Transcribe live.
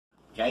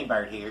Gay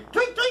Bird here.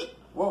 Tweet, tweet.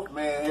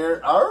 Wolfman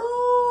here.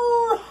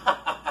 Oh!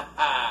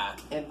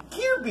 And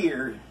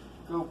Gearbeard.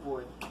 Go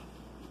boy.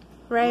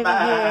 Raven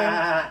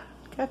here.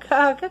 Caw,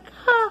 caw,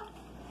 caw.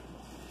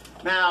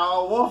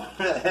 Now,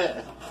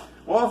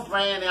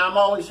 Wolfman, I'm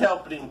always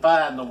helping him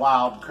find the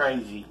wild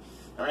crazy.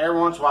 I mean, every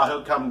once in a while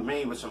he'll come to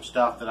me with some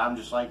stuff that I'm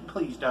just like,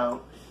 please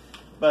don't.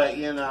 But,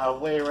 you know,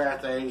 we're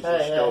at the Asian store.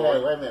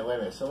 Hey, wait a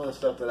minute. Some of the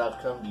stuff that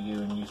I've come to you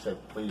and you said,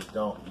 please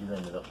don't, you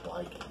ended up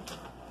liking.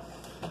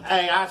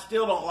 Hey, I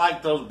still don't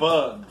like those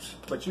bugs.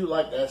 But you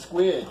like that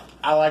squid.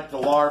 I like the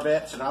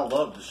larvettes, and I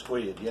love the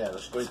squid. Yeah, the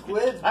squid.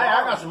 Squid's Hey,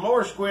 I got some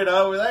more squid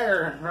over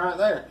there, right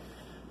there.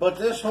 But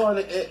this one,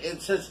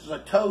 it says it's a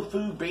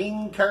tofu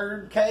bean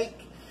curd cake.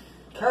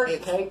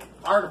 Curd cake.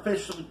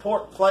 Artificially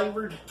pork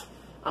flavored.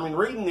 I mean,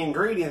 reading the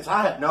ingredients,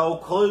 I have no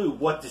clue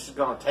what this is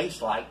going to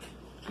taste like.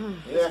 Yeah,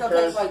 gonna because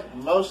taste like-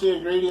 most of the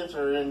ingredients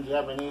are in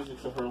Japanese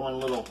except for one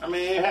little. I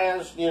mean, it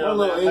has, you know, One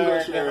little the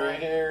English American area. right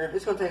here.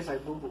 It's gonna taste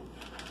like boo boo.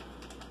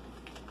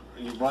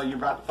 Well, you're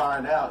about to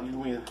find out. You're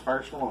going to be the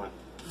first one.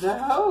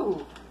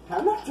 No,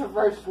 I'm not the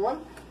first one.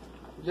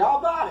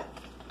 Y'all bought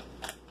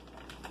it.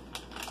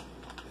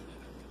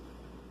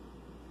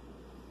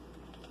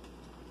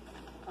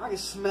 I can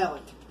smell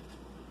it.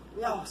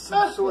 Y'all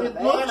some sort of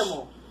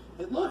animal.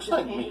 It looks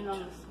like meat. Depending on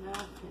the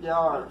smell.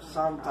 Y'all are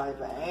some type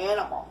of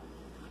animal.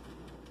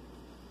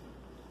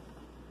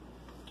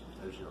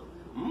 There's your.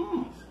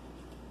 Mmm.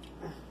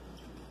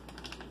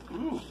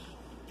 Mmm.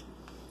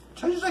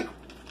 Tastes like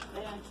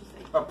They don't just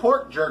say a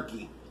pork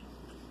jerky.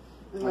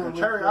 Like a Mm,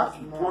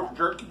 teriyaki with pork that.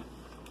 jerky.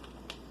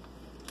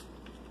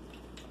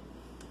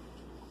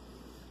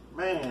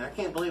 Man, I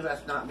can't believe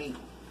that's not meat.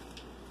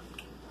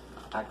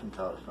 I can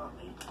tell it's not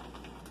meat.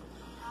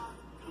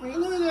 I mean,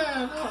 look at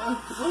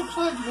that. It looks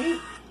like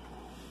meat.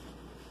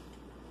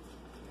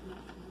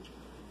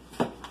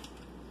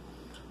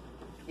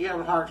 You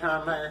having a hard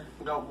time there,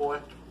 don't boy?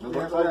 It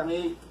looks like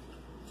meat.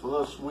 It's a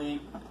little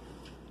sweet.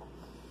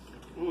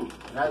 Mm. It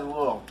has a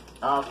little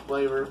off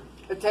flavor.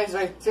 It tastes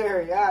like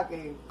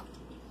teriyaki.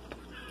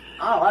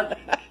 I like it.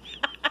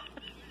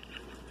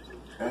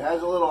 It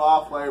has a little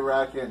off flavor.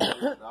 I can't tell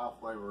what the off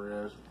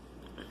flavor is.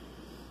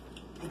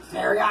 It's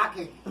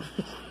teriyaki.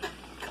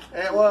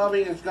 Well, I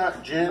mean, it's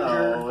got ginger.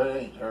 No, it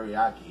ain't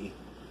teriyaki.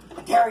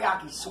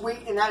 Teriyaki sweet,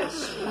 and that is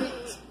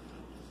sweet.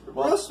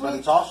 Well, Real but sweet.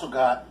 it's also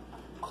got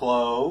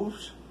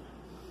cloves.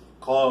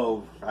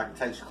 Clove. I can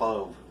taste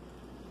clove.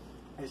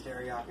 It's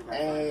teriyaki. my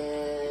friend.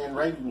 And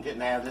Raven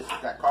getting out of this.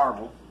 It's got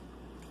caramel.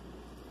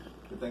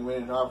 Good thing we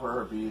didn't offer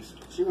her a piece.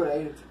 She would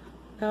have ate it.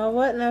 No, it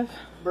wouldn't have.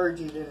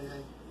 Birds eat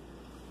anything.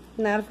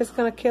 Not if it's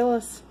going to kill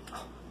us.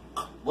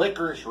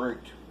 Licorice root.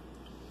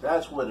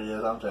 That's what it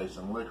is. I'm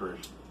tasting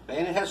licorice.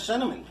 And it has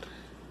cinnamon.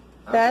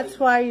 I'm That's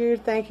tasting- why you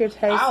think you're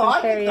tasting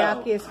like it,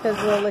 teriyaki though. is because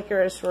of the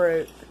licorice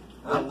root.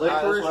 The that's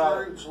licorice what I-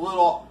 root's a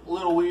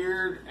little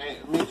weird.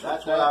 And mixed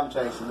That's with what that.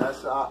 I'm tasting.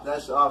 That's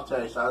the off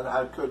taste.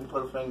 I couldn't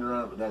put a finger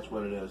on it, but that's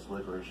what it is.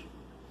 Licorice.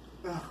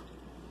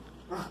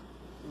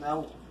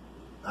 No.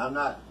 I'm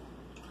not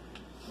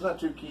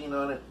too keen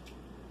on it.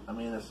 I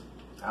mean,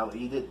 I'll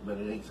eat it, but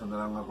it ain't something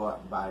I'm gonna go out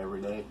and buy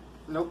every day.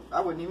 Nope. I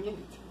wouldn't even eat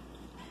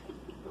it.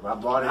 If I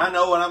bought I it,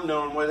 know what I'm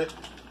doing with it.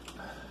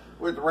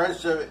 With the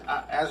rest of it,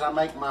 as I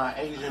make my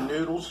Asian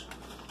noodles,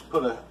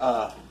 put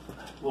a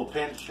little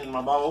pinch in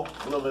my bowl.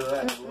 a little bit of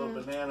that, a little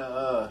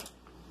banana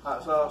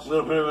hot sauce, A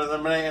little bit of the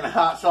banana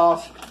hot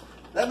sauce.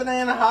 That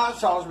banana hot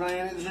sauce,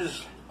 man, it's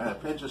just... and a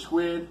pinch of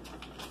squid.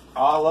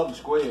 Oh, I love the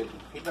squid.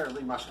 You better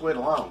leave my squid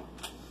alone.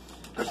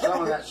 Because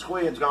some of that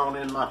squid's gone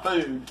in my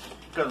food.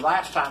 Because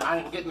last time I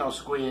didn't get no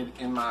squid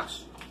in my...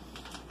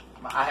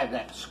 I had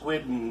that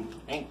squid and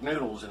ink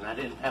noodles, and I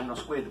didn't have no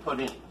squid to put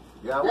in it.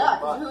 Yeah, I Yeah,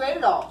 went, 'cause and who ate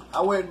it all? bought,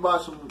 I went and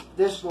bought some.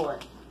 This boy.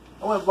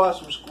 I went and bought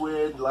some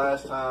squid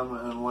last time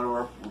in one of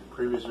our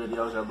previous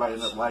videos. Everybody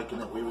ended up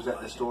liking it. We was at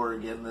the store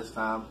again this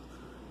time.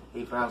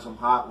 He found some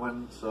hot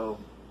ones, so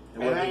It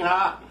wasn't- ain't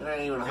hot. It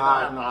ain't even It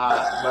hot, ain't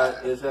hot.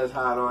 but it says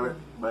hot on it.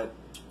 But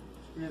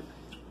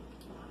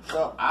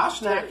So I'll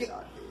snack it.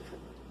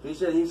 he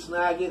said he'd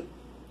snag it.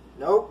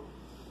 Nope.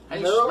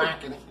 He's No.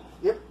 smacking it.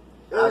 Yep.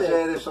 I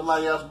said if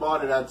somebody else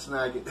bought it, I'd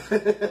snag it.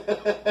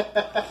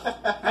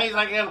 He's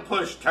like, it'll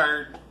push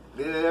turd.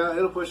 Yeah,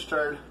 it'll push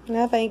turd.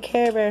 I think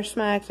Care Bear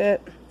smacked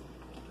it.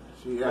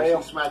 She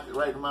Well. smacked it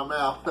right in my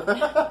mouth.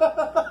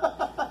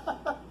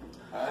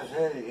 I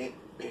said,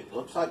 it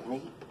looks like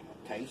meat.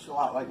 Tastes a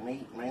lot like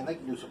meat. Man, they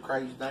can do some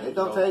crazy things. It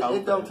don't taste.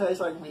 It don't taste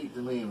like meat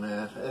to me,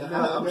 man.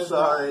 I'm does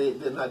sorry,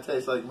 it did not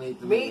taste like meat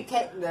to me. Meat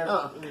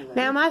never.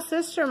 Now, my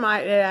sister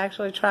might have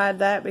actually tried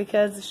that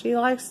because she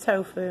likes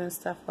tofu and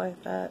stuff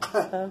like that.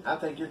 So. I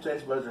think your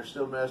taste buds are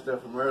still messed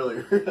up from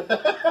earlier.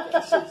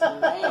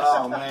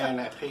 Oh man,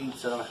 that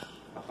pizza.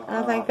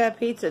 I think that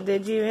pizza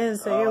did you in,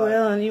 so you're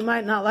willing. You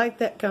might not like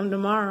that come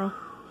tomorrow.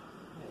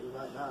 Yeah, you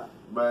might not.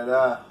 But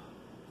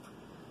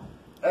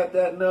at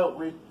that note,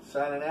 we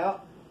signing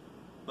out.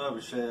 Love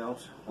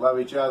yourselves. Love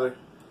each other.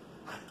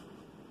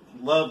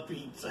 Love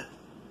pizza.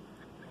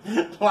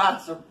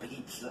 Lots of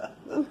pizza.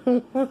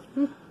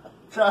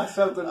 Try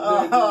something new,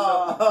 do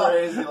something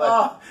crazy.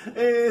 Like,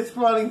 it's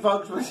funny,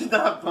 folks, but it's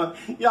not fun.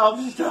 Y'all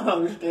just don't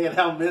understand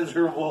how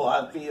miserable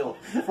I feel.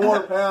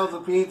 4 pounds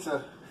of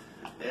pizza.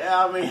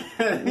 Yeah, I mean,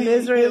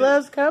 Misery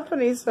loves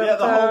company sometimes.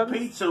 Yeah, the whole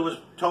pizza was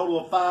total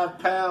of 5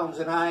 pounds,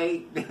 and I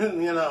ate,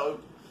 you know,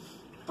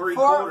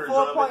 3/4 of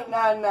it.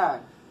 4.99.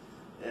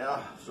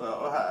 Yeah,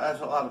 so that's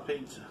a lot of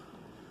pizza.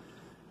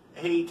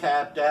 He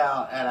tapped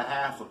out at a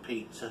half a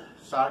pizza,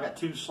 so I got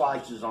 2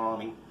 slices on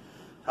him.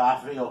 So I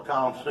feel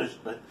accomplished,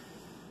 but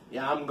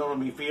yeah, I'm going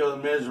to be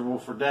feeling miserable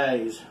for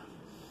days.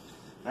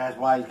 That's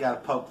why he's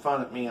got to poke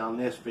fun at me on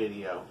this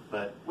video.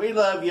 But we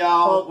love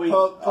y'all.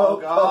 Oh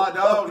God,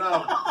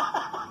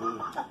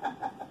 no.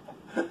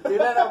 Do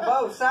that on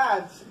both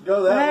sides.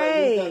 Go that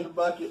way. Hey. You got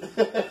the bucket.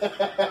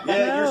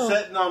 Yeah, No. you're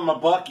sitting on my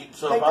bucket,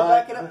 so Take if the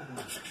bucket up.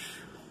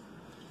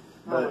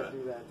 I But- would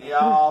do that.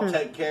 y'all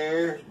take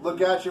care.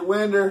 Look out your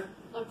window.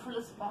 Look for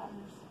the spiders.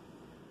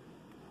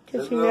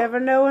 Because you never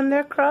know when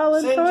they're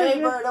crawling Send towards Jay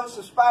you. Bird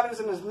some spiders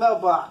in his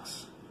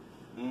mailbox.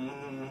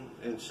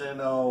 And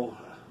send old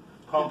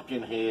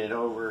Pumpkinhead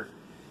over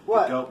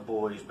What? the Goat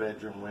Boy's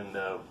bedroom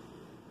window.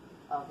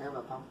 I don't care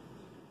about pumpkin.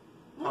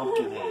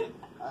 Pumpkinhead.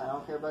 I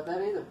don't care about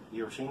that either.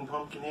 You ever seen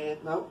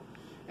Pumpkinhead? Nope.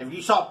 If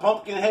you saw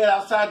Pumpkinhead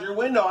outside your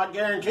window, I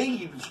guarantee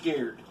you'd be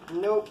scared.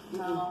 Nope.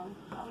 No.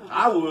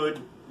 I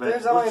would. But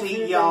There's we'll only a see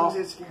few y'all.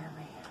 things that scare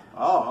me.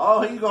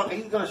 Oh,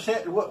 he's gonna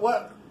set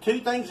what 2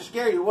 things that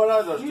scare you. What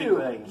are those 2 Few.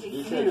 things?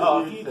 Few.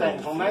 Oh, a few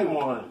things. Well, name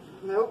one.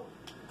 Nope.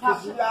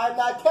 'Cause I'm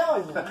not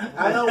telling you.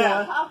 I know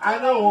one. I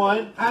know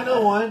one. I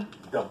know one.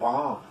 The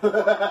bomb.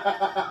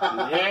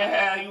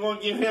 Yeah, you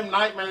want to give him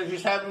nightmares?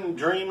 Just have him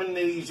dreaming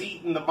that he's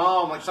eating the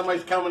bomb, like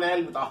somebody's coming at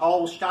him with a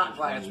whole shot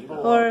glass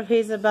full. Or if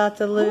he's about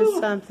to lose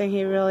something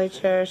he really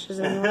cherishes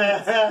and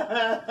wants.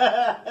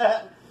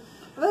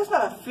 But that's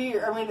not a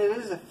fear. I mean, it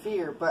is a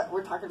fear, but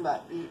we're talking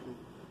about eating.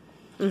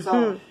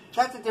 So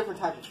that's a different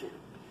type of fear.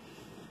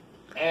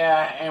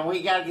 Yeah, and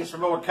we got to get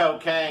some more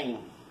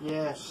cocaine.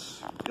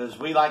 Yes. Because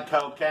we like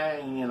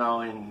cocaine, you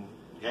know, in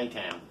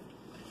J-Town.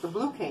 The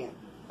blue can.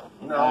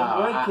 No,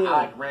 I red can.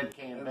 like red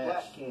can And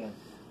best. black can.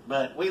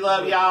 But we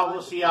love y'all.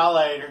 We'll see y'all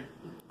later.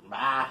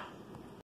 Bye.